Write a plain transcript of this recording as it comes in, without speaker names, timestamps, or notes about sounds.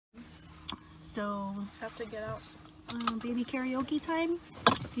So have to get out. Baby karaoke time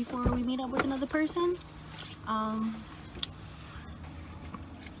before we meet up with another person. Don't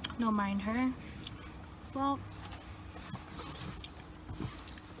mind her. Well,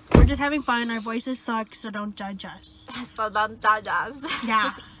 we're just having fun. Our voices suck, so don't judge us. So don't judge us.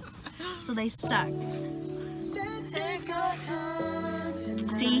 Yeah. So they suck.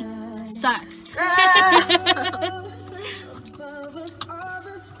 See? Sucks.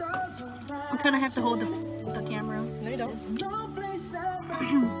 I kind of have to hold the camera. No, you don't.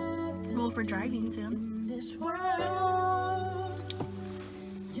 Well, for driving too.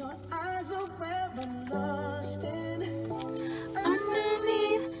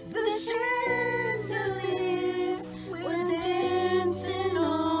 Underneath the chandelier, we're dancing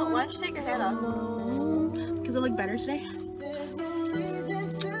on. Why don't you take your head off? Because I look better today.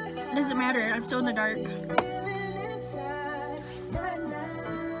 Doesn't matter. I'm still in the dark.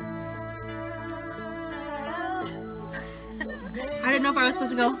 I didn't know if I was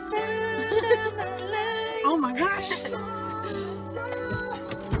supposed to go. Oh my gosh.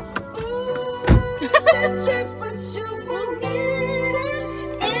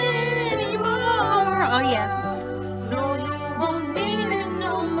 Oh yeah. No, you won't need it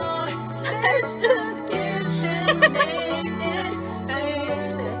no more. Let's just kiss tonight.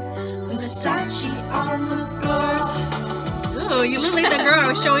 Versace on the floor. Oh, you look like that girl I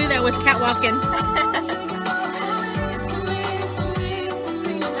was showing you that was catwalking.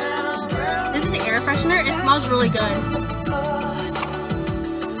 This is the air freshener. It smells really good.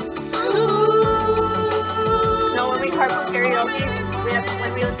 No, when we carpool karaoke,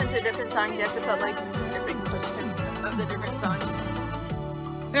 when we listen to different songs, you have to put like different clips of the different songs.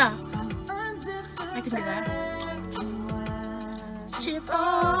 Yeah, I can do that. Chip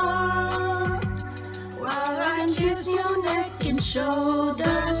on while I kiss your neck and shoulders.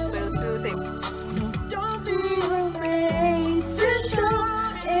 So it's the same. Don't be afraid to show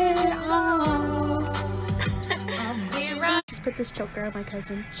it all. Just put this choker on my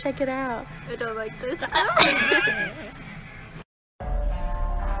cousin. Check it out. I don't like this.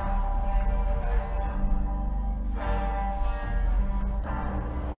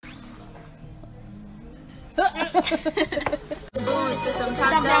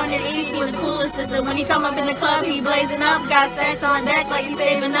 Top down in AC with the coolest system. When he come up in the club, he blazing up. Got stacks on deck like he's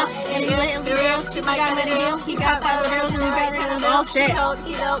saving up. And he let him be real. Shit, my guy let it deal. He got by the rails and we back in the middle. Shit.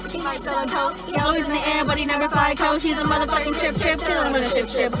 He dope, he might sell a coat. He's always in the air, but he never fly coach. He's a motherfucking trip. Chillin' with a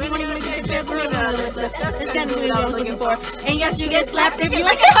ship. We want to get trip. We're gonna lift. That's kind of what I was looking for. And yes, you get slapped if you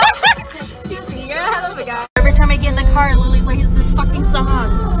like it. Excuse me, you're a hell of a guy. Every time I get in the car, Lily plays this fucking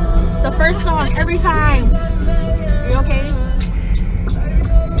song. The first song, every time. Are you okay?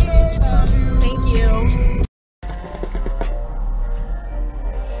 Thank you.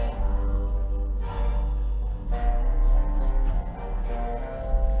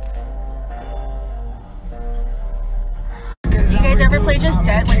 You guys ever play just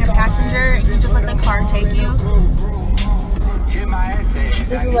dead when you're a passenger and you just let the car take you?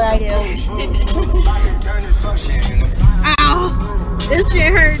 This is what I do. Ow! This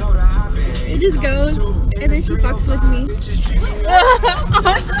shit hurts. It just goes, and then she fucks with me.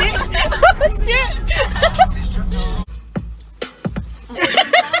 Oh shit! Oh shit!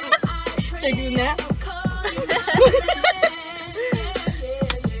 Start doing that.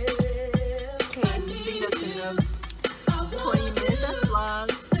 Okay, I think that's enough. 20 minutes of vlog.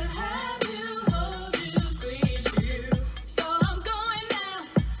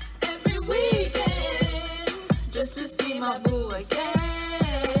 Just to see my boo again.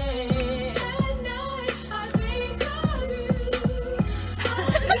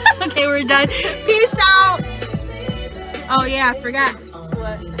 Okay, we're done. Peace out! Oh yeah, I forgot.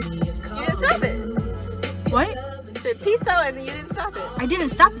 What? You didn't stop it. What? You said peace out and then you didn't stop it. I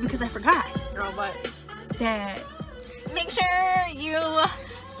didn't stop it because I forgot. Oh, what? That. Make sure you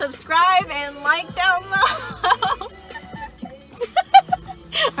subscribe and like down below.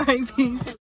 Alright, peace.